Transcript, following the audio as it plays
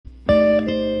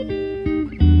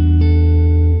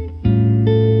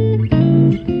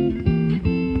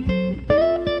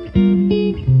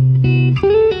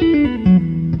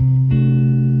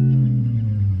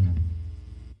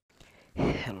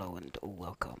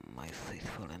my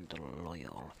faithful and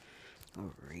loyal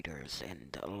readers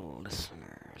and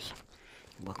listeners.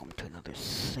 Welcome to another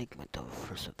segment of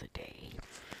Verse of the Day.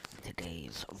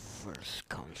 Today's verse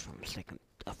comes from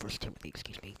First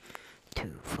Timothy,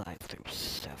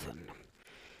 2:5-7,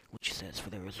 which says, "For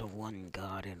there is a one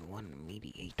God and one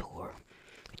mediator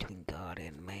between God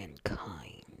and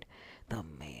mankind, the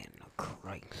man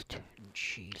Christ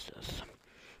Jesus,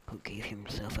 who gave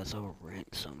himself as a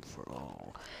ransom for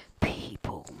all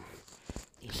people."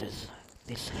 He says,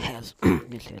 this has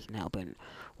this has now been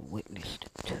witnessed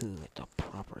to at the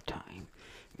proper time.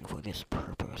 And for this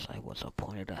purpose I was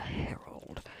appointed a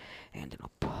herald and an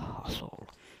apostle.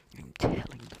 I'm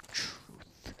telling the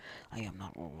truth. I am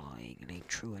not lying, and a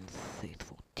true and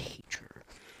faithful teacher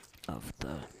of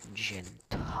the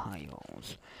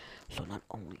Gentiles. So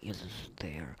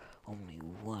there only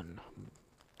one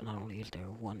not only is there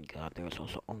one God, there is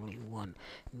also only one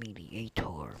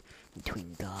mediator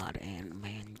between God and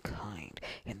mankind,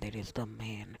 and that is the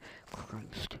man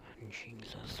Christ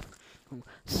Jesus, who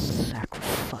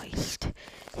sacrificed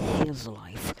his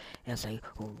life as a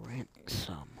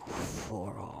ransom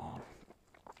for all.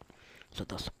 So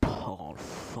thus Paul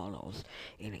follows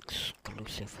an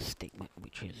exclusive statement,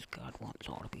 which is God wants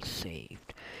all to be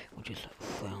saved, which is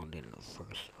found in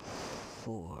verse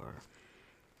 4,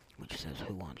 which says,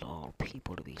 "Who wants all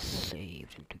people to be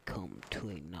saved and to come to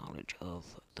a knowledge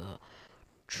of the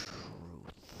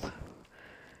truth."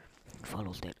 It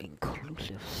follows that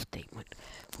inclusive statement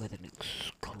with an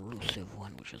exclusive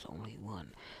one, which is only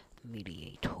one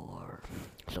mediator.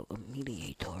 So a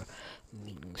mediator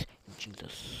means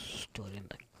Jesus stood in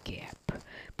the gap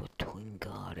between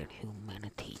God and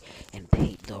humanity and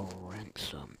paid the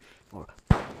ransom or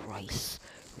price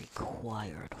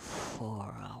required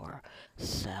for our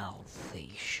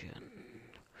salvation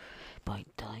by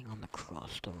dying on the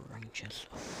cross, the righteous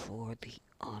for the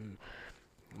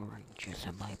unrighteous,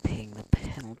 and by paying the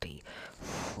penalty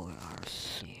for our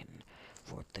sin,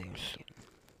 for their sin.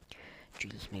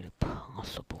 Jesus made it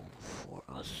possible for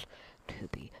us to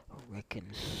be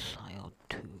reconciled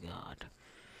to God.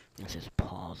 This is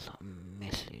Paul's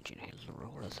message in his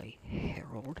role as a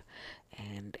herald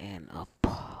and an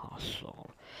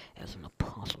apostle. As an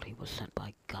apostle, he was sent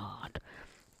by God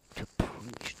to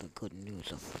preach the good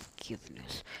news of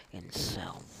forgiveness and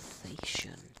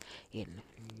salvation in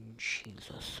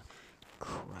Jesus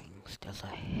Christ. As a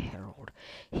herald,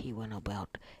 he went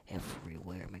about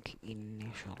everywhere making an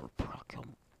initial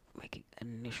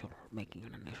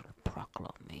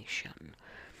proclamation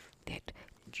that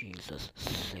Jesus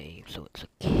saves. So it's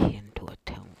akin to a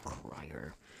town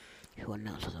crier who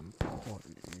announces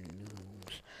important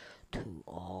news to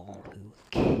all who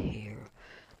care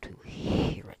to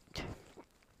hear it.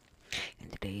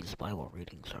 And today's Bible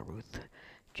readings are Ruth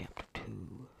chapter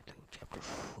 2 through chapter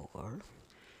 4,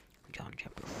 John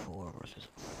chapter 4 verses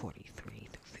 43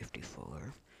 through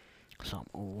 54, Psalm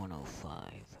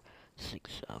 105,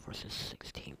 verses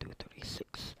 16 through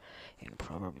 36, and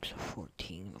Proverbs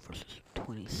 14 verses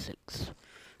 26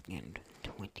 and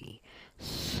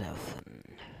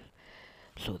 27.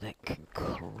 So that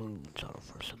concludes our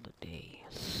verse of the day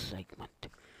segment.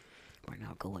 We're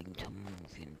now going to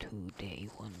move into day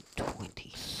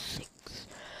 126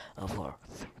 of our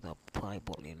Through the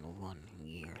Bible in 1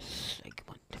 Year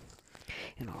segment.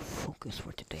 And our focus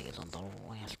for today is on the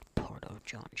last part of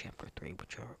John chapter 3,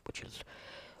 which is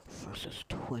verses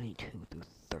 22 through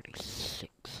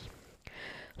 36.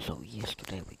 So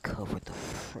yesterday we covered the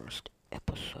first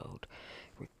episode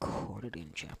recorded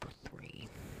in chapter 3,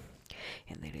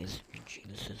 and that is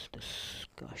Jesus'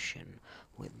 discussion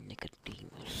with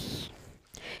Nicodemus.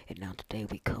 And now today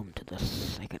we come to the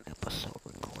second episode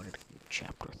recorded in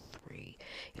chapter 3,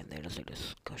 and that is a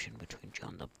discussion between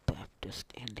John the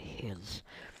Baptist and his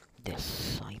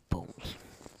disciples.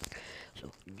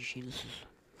 So Jesus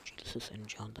and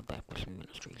John the Baptist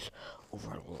ministries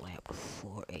overlapped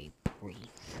for a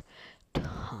brief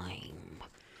time.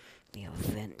 The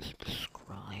events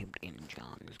described in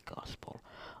John's Gospel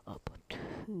up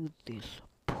to this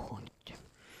point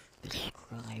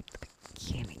describe the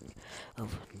beginning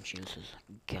of Jesus'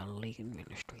 Galilean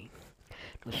ministry,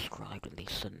 described in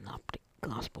the synoptic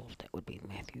Gospels, that would be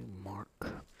Matthew,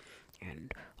 Mark,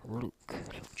 and Luke.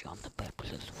 So John the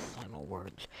Baptist's final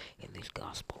words in this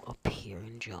Gospel appear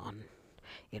in John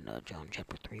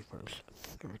chapter 3, verse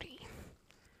 30.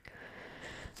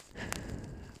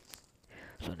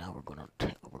 So now we're gonna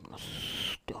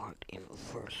start in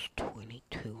verse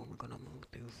 22, and we're gonna move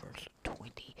through verse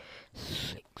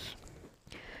 26,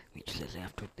 which says,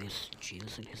 "After this,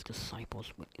 Jesus and his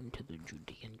disciples went into the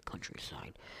Judean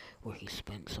countryside, where he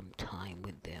spent some time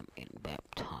with them and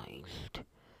baptized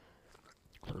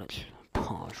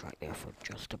pause right there for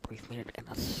just a brief minute and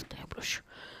establish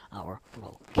our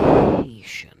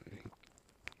location.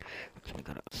 So we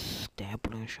gotta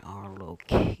establish our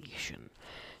location.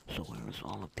 So where is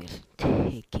all of this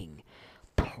taking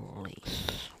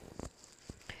place?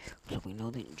 So we know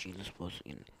that Jesus was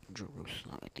in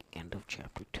Jerusalem at the end of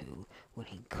chapter 2 when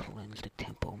he cleansed the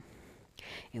temple.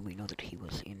 And we know that he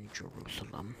was in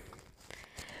Jerusalem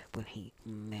when he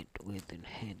met with and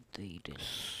had the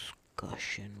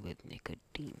discussion with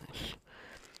Nicodemus.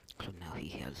 So now he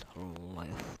has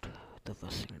left the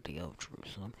vicinity of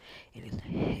Jerusalem and is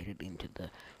headed into the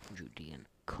Judean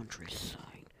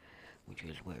countryside, which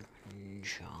is where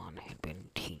John had been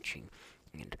teaching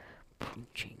and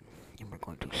preaching. And we're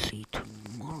going to see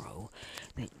tomorrow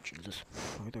that Jesus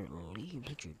further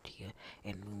leaves Judea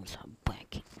and moves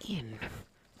back in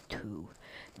to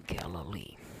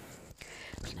Galilee.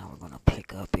 So now we're going to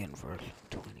pick up in verse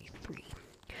 23,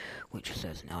 which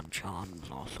says, Now John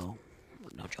also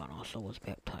was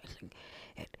baptizing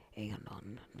at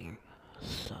Aenon near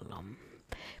Salem,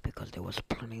 because there was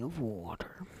plenty of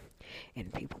water,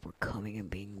 and people were coming and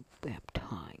being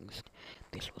baptized.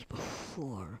 This was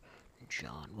before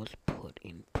John was put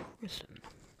in prison.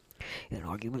 An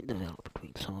argument developed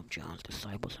between some of John's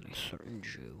disciples and a certain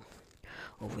Jew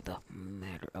over the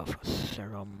matter of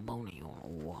ceremonial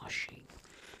washing.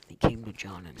 He came to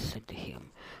John and said to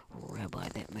him, Rabbi,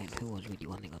 that man who was with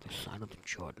you on the other side of the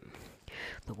Jordan,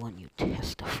 the one you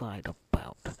testified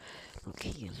about, look,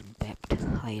 he is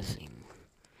baptizing,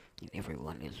 and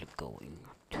everyone is going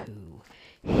to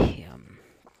him.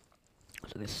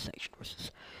 So this section,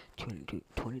 verses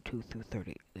 22 through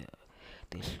 30,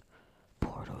 this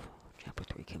part of chapter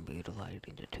 3 can be divided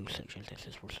into two sections. This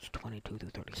is verses 22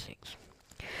 through 36.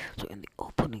 So in the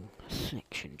opening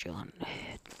section, John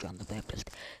the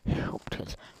Baptist helped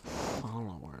his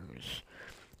followers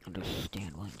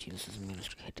understand why Jesus'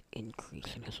 ministry had to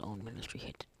increase and his own ministry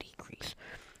had to decrease.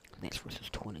 And that's verses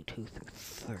 22 through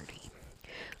 30.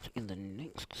 So in the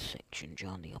next section,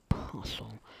 John the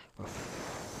Apostle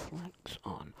reflects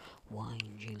on why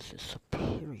Jesus is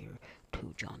superior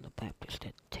to John the Baptist.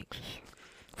 That takes us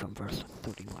from verse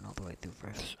 31 all the way through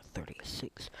verse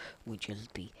 36, which is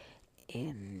the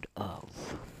end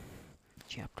of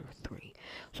chapter 3.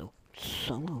 So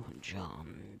some of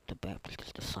John the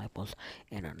Baptist's disciples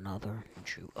and another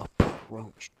Jew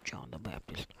approached John the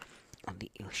Baptist on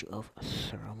the issue of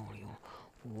ceremonial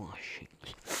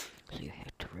washings. So you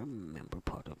have to remember,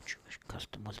 part of Jewish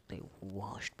custom was they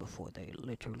washed before they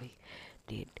literally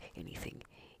did anything,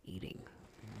 eating,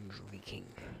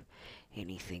 drinking,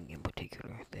 anything in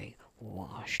particular, they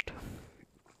washed.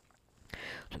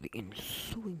 So the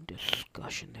ensuing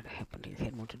discussion that happened here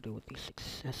had more to do with the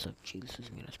success of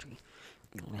Jesus' ministry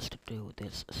and less to do with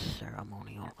this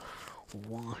ceremonial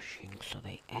washing. So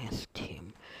they asked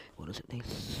him, what is it they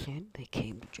said? They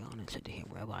came to John and said to him,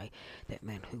 Rabbi, that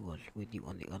man who was with you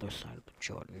on the other side of the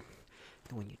Jordan,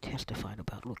 and when you testified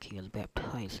about, look, he is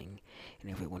baptizing,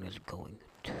 and everyone is going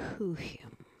to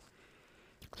him.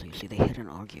 So you see, they had an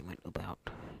argument about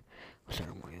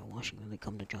ceremonial washing, and they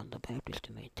come to John the Baptist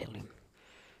and they tell him,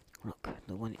 look,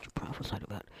 the one that you prophesied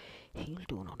about, he's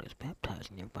doing all this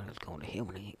baptizing, everybody's going to him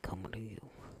and he ain't coming to you.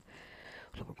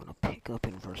 So we're going to pick up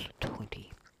in verse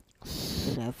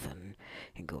 27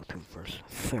 and go through verse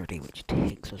 30, which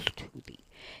takes us to the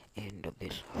end of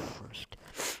this first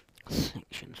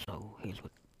section. So here's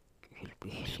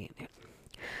we're seeing that.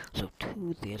 So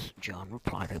to this, John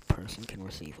replied, a person can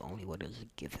receive only what is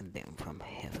given them from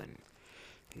heaven.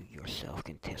 You yourself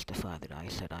can testify that I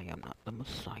said I am not the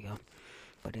Messiah,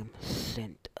 but am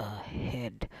sent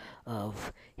ahead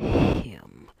of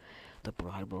him. The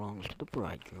bride belongs to the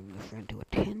bridegroom. The friend who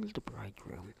attends the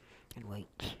bridegroom and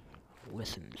waits,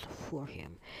 listens for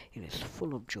him, and is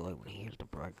full of joy when he hears the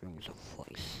bridegroom's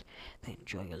voice. That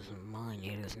joy is mine,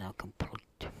 it is now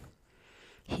complete.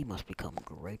 He must become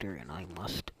greater, and I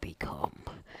must become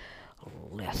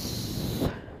less.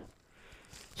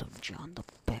 So John the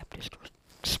Baptist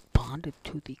responded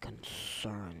to the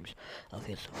concerns of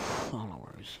his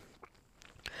followers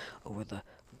over the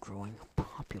growing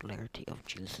popularity of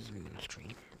Jesus'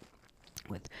 ministry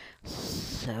with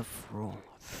several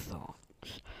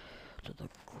thoughts. So the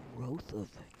growth of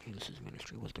Jesus'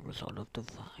 ministry was the result of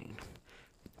divine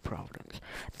providence.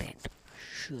 That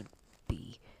should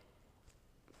be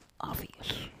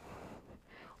obvious.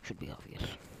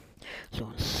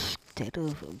 So instead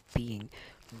of being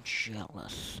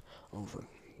jealous over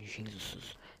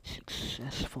Jesus'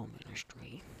 successful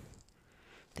ministry,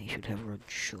 they should have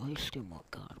rejoiced in what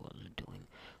God was doing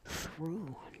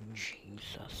through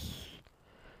Jesus.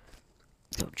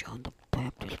 So John the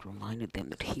Baptist reminded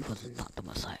them that he was not the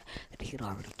Messiah, that he had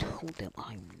already told them,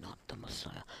 I am not the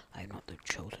Messiah, I am not the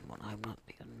chosen one, I am not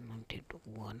the anointed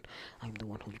one, I am the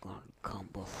one who's going to come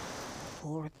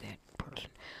before that person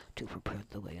to prepare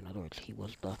the way. In other words, he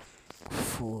was the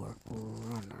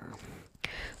forerunner.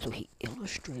 So he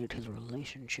illustrated his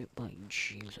relationship by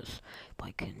Jesus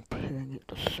by comparing it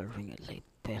to serving as a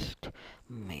best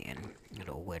man at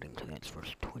a wedding. So that's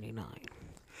verse 29.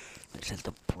 It says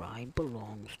the bride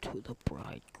belongs to the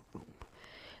bridegroom.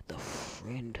 The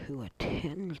friend who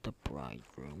attends the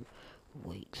bridegroom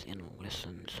waits and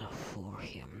listens for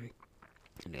him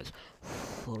and is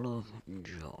full of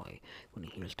joy when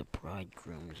he hears the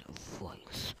bridegroom's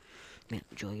voice. That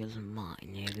joy is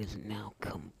mine, it is now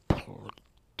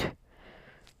complete.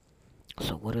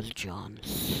 So what is John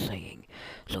saying?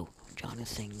 So John is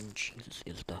saying Jesus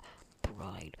is the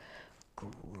bridegroom,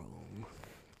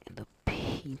 and the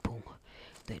people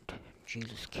that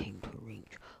Jesus came to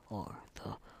reach are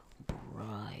the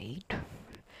bride.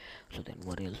 So then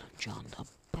what is John the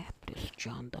Baptist?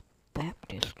 John the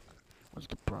Baptist was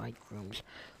the bridegroom's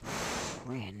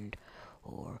friend,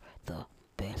 or the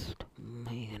best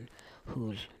man,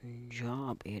 whose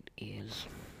job it is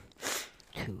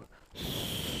to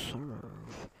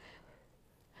serve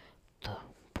the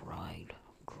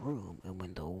bridegroom. And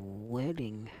when the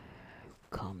wedding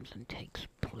comes and takes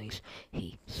place,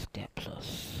 he steps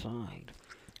aside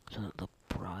so that the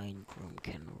bridegroom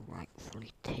can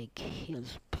rightfully take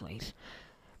his place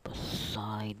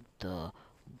beside the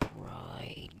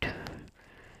bride.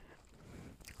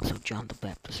 So John the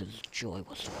Baptist's joy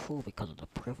was full because of the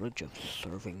privilege of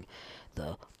serving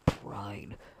the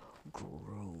bridegroom.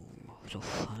 So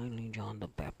finally, John the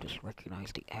Baptist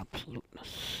recognized the absolute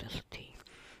necessity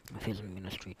of his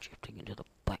ministry shifting into the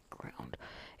background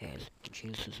as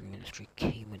Jesus' ministry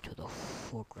came into the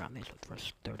foreground. That's what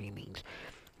verse 30 means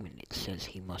when it says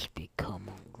he must become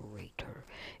greater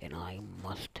and I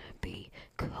must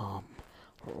become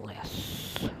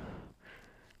less.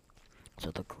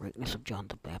 So the greatness of John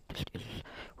the Baptist is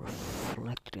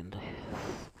reflected in the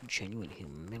genuine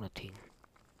humility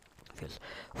of his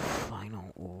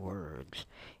final words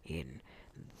in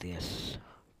this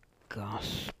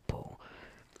gospel.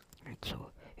 Right,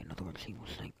 so in other words, he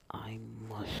was saying, I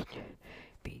must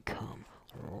become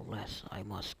less. I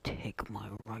must take my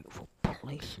rightful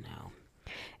place now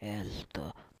as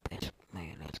the best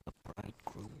man, as the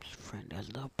bridegroom's friend, as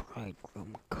the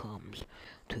bridegroom comes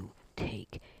to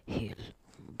take his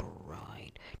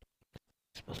bride.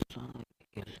 Beside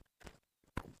his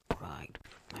bride.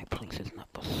 My place is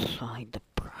not beside the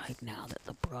bride now that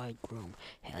the bridegroom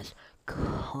has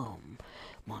come.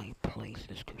 My place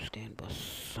is to stand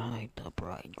beside the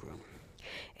bridegroom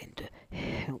and to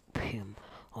help him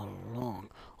along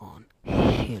on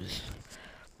in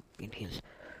his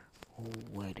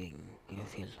wedding,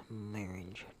 of his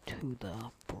marriage to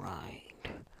the bride.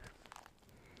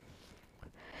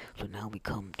 So now we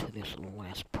come to this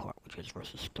last part, which is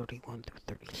verses 31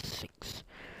 through 36.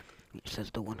 It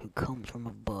says, the one who comes from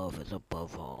above is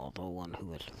above all. The one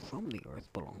who is from the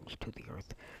earth belongs to the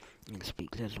earth and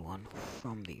speaks as one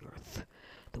from the earth.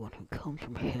 The one who comes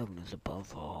from heaven is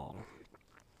above all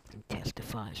and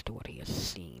testifies to what he has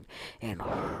seen and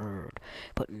heard,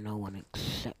 but no one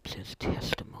accepts his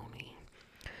testimony.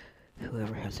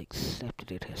 Whoever has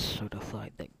accepted it has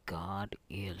certified that God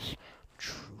is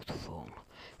truthful.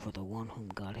 For the one whom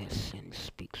God has sent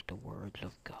speaks the words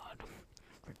of God.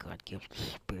 For God gives the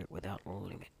Spirit without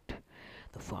limit.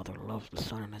 The Father loves the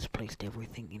Son and has placed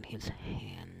everything in his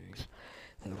hands.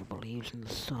 Whoever believes in the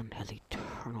Son has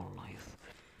eternal life.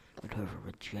 But whoever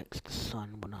rejects the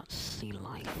Son will not see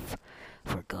life,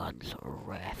 for God's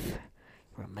wrath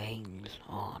remains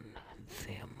on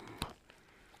them.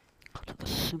 So the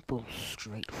simple,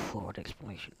 straightforward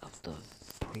explanation of the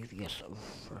previous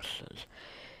verses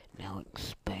now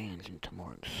expands into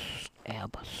more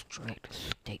abstract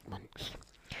statements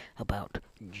about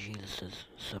Jesus'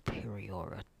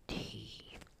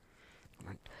 superiority.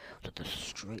 Right? So the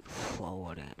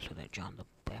straightforward answer that John the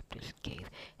Baptist gave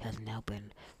has now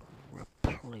been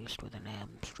replaced with an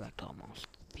abstract, almost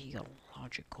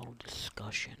theological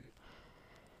discussion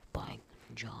by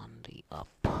John the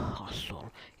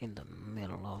Apostle in the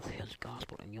middle of his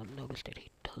gospel. And you'll notice that he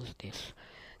does this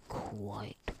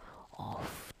quite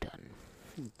often.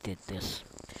 He did this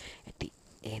at the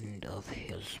end of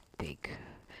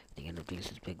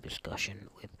Jesus' big discussion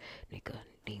with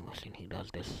Nicodemus, and he does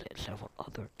this at several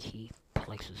other key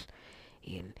places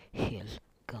in his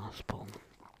gospel.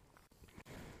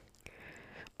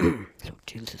 So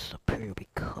Jesus is superior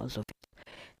because of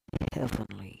his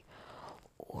heavenly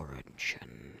origin.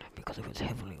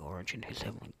 knowledge and his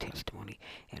heavenly testimony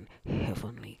and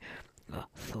heavenly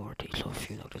authority. So if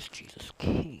you notice, Jesus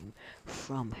came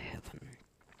from heaven,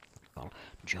 while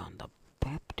John the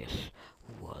Baptist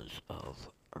was of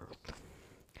earth.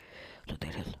 So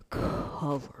that has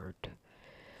covered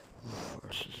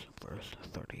verse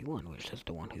 31, which says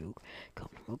the one who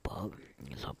comes from above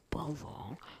is above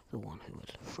all. The one who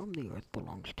is from the earth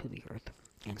belongs to the earth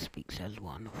and speaks as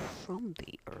one from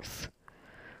the earth.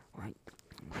 Right?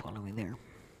 Follow me there.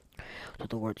 So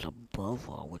the words above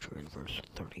all, which are in verse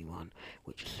 31,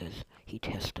 which says he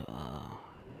tests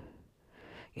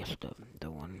yes,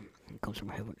 the one who comes from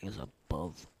heaven is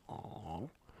above all.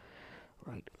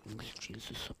 Right?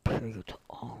 Jesus is superior to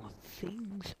all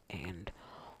things and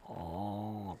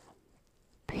all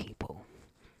people.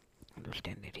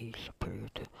 Understand that he's superior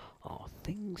to all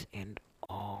things and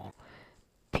all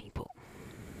people.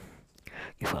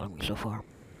 You follow me so far?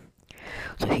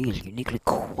 So he is uniquely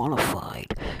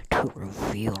qualified to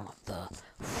reveal the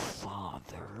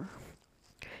Father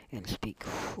and speak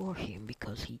for him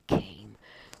because he came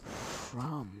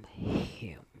from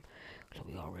him. So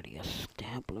we already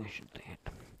established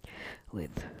that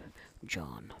with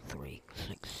John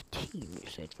 3:16,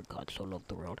 which says, "For God so loved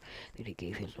the world that he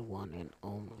gave his one and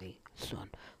only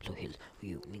Son." So his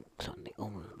unique Son, the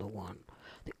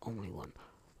only one.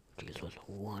 Jesus was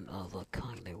one of a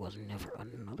kind. There was never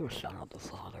another Son of the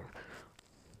Father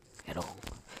at all.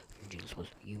 Jesus was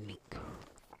unique.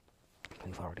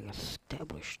 We've already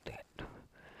established that.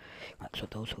 Right, so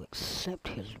those who accept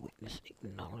his witness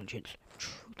acknowledge its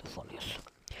truthfulness.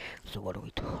 So what are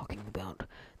we talking about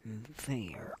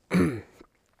there?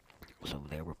 So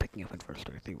there we're picking up at verse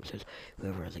 33, which says,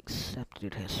 "Whoever has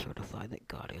accepted has certified that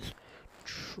God is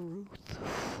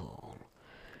truthful."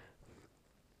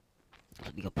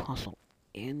 So the apostle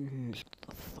ends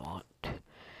the thought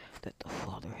that the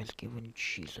Father has given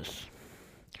Jesus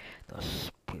the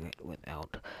Spirit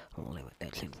without limit.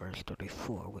 That's in verse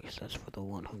 34, which says, "For the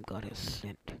one whom God has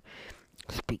sent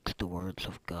speaks the words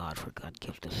of God, for God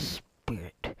gives the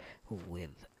Spirit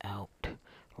without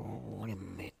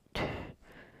limit."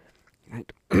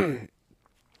 Right?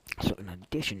 So in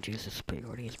addition, Jesus'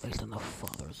 superiority is based on the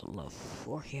Father's love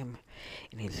for him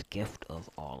and his gift of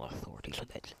all authority. So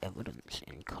that's evidence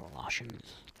in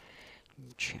Colossians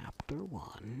chapter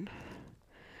 1,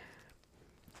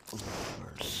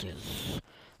 verses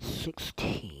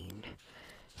 16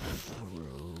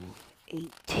 through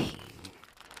 18,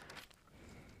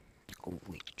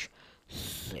 which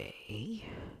say,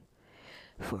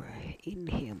 "For in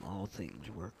him all things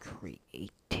were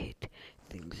created,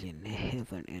 things in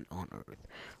heaven and on earth,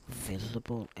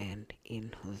 visible and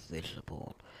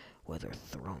invisible, whether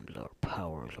thrones or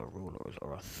powers or rulers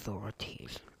or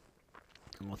authorities.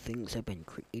 All things have been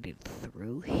created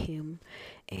through him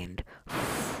and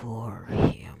for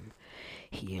him.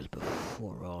 He is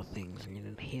before all things, and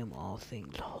in him all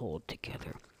things hold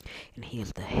together. And he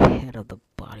is the head of the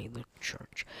body, the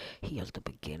church. He is the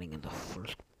beginning and the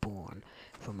firstborn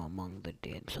from among the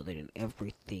dead, so that in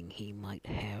everything he might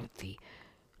have the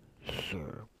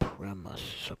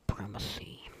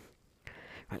supremacy."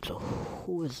 Right, so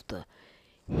who is the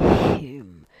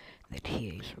him that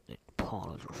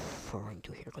Paul is referring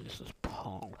to here? Because this is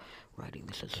Paul writing.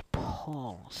 This is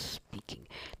Paul speaking.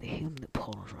 The him that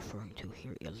Paul is referring to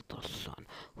here is the Son,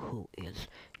 who is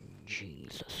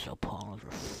Jesus. So Paul is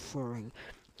referring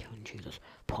to Jesus.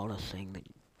 Paul is saying that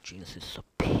Jesus is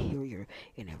superior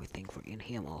in everything, for in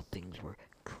him all things were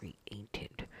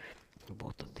created.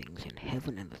 Both the things in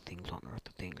heaven and the things on earth,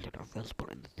 the things that are visible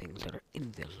and the things that are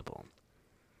invisible.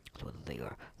 So whether they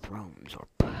are thrones or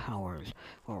powers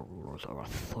or rulers or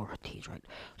authorities, right?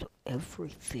 So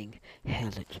everything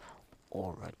has its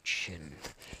origin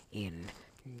in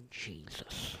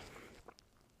Jesus.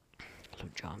 So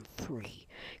John 3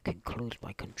 concludes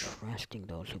by contrasting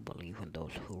those who believe and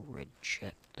those who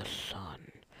reject the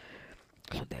Son.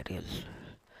 So that is,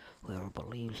 whoever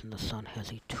believes in the Son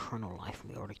has eternal life.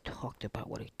 We already talked about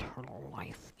what eternal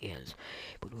life is.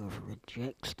 But whoever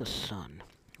rejects the Son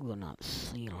will not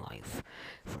see life,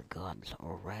 for God's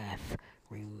wrath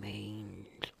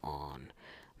remains on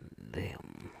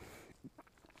them.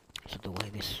 So the way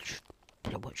this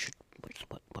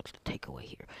what's the takeaway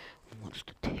here? What's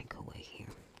the takeaway here?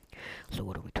 So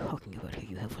what are we talking about here?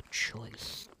 You have a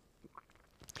choice.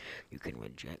 You can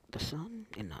reject the Son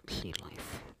and not see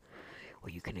life, or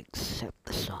you can accept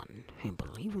the Son and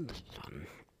believe in the Son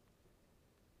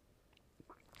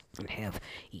and have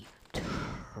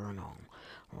eternal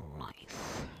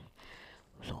life.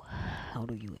 So how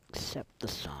do you accept the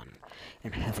Son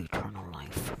and have eternal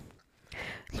life?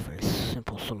 It's a very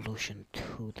simple solution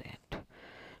to that.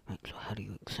 Right, so how do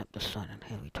you accept the Son and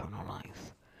have eternal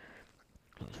life?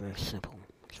 So it's very simple.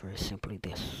 It's very simply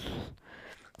this.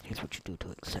 Here's what you do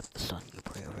to accept the Son. You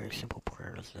pray a very simple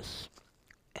prayer as this.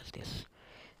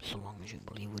 So long as you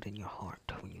believe it in your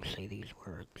heart when you say these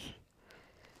words,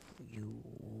 you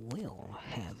will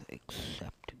have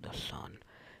accepted the Son.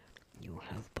 You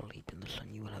have believed in the Son.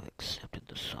 You will have accepted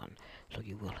the Son. So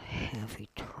you will have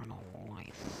eternal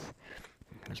life.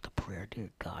 Here's the prayer. Dear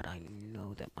God, I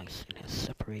know that my sin has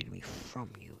separated me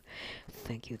from you.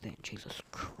 Thank you that Jesus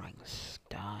Christ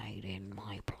died in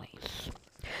my place.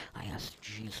 I ask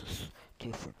Jesus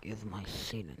to forgive my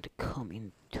sin and to come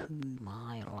into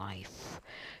my life.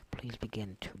 Please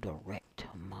begin to direct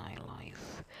my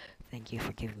life. Thank you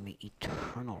for giving me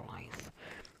eternal life.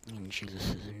 In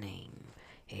Jesus' name,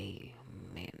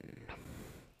 amen.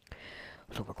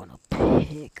 So we're going to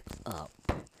pick up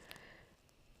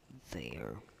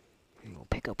there. We'll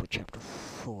pick up with chapter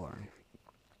 4.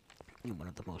 In one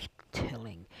of the most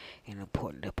telling and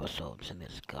important episodes in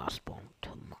this gospel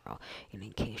tomorrow. And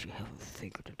in case you haven't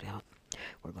figured it out,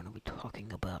 we're going to be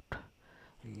talking about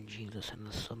Jesus and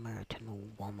the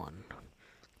Samaritan woman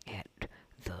at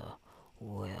the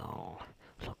well.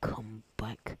 So come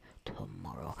back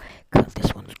tomorrow, because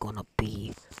this one's going to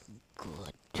be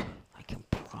good. I can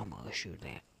promise you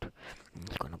that.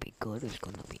 It's going to be good. It's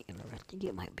going to be interesting.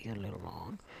 It might be a little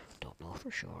long. Don't know for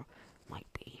sure. Might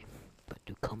be. But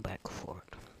do come back for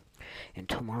it. And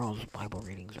tomorrow's Bible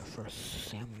readings are 1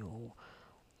 Samuel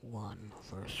 1,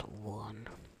 verse 1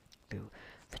 through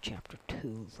the chapter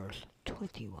 2, verse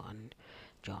 21,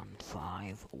 John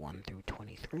 5, 1 through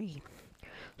 23,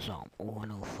 Psalm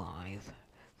 105,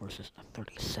 verses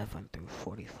 37 through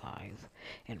 45,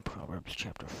 and Proverbs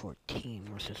chapter 14,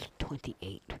 verses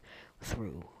 28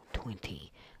 through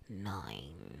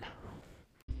 29.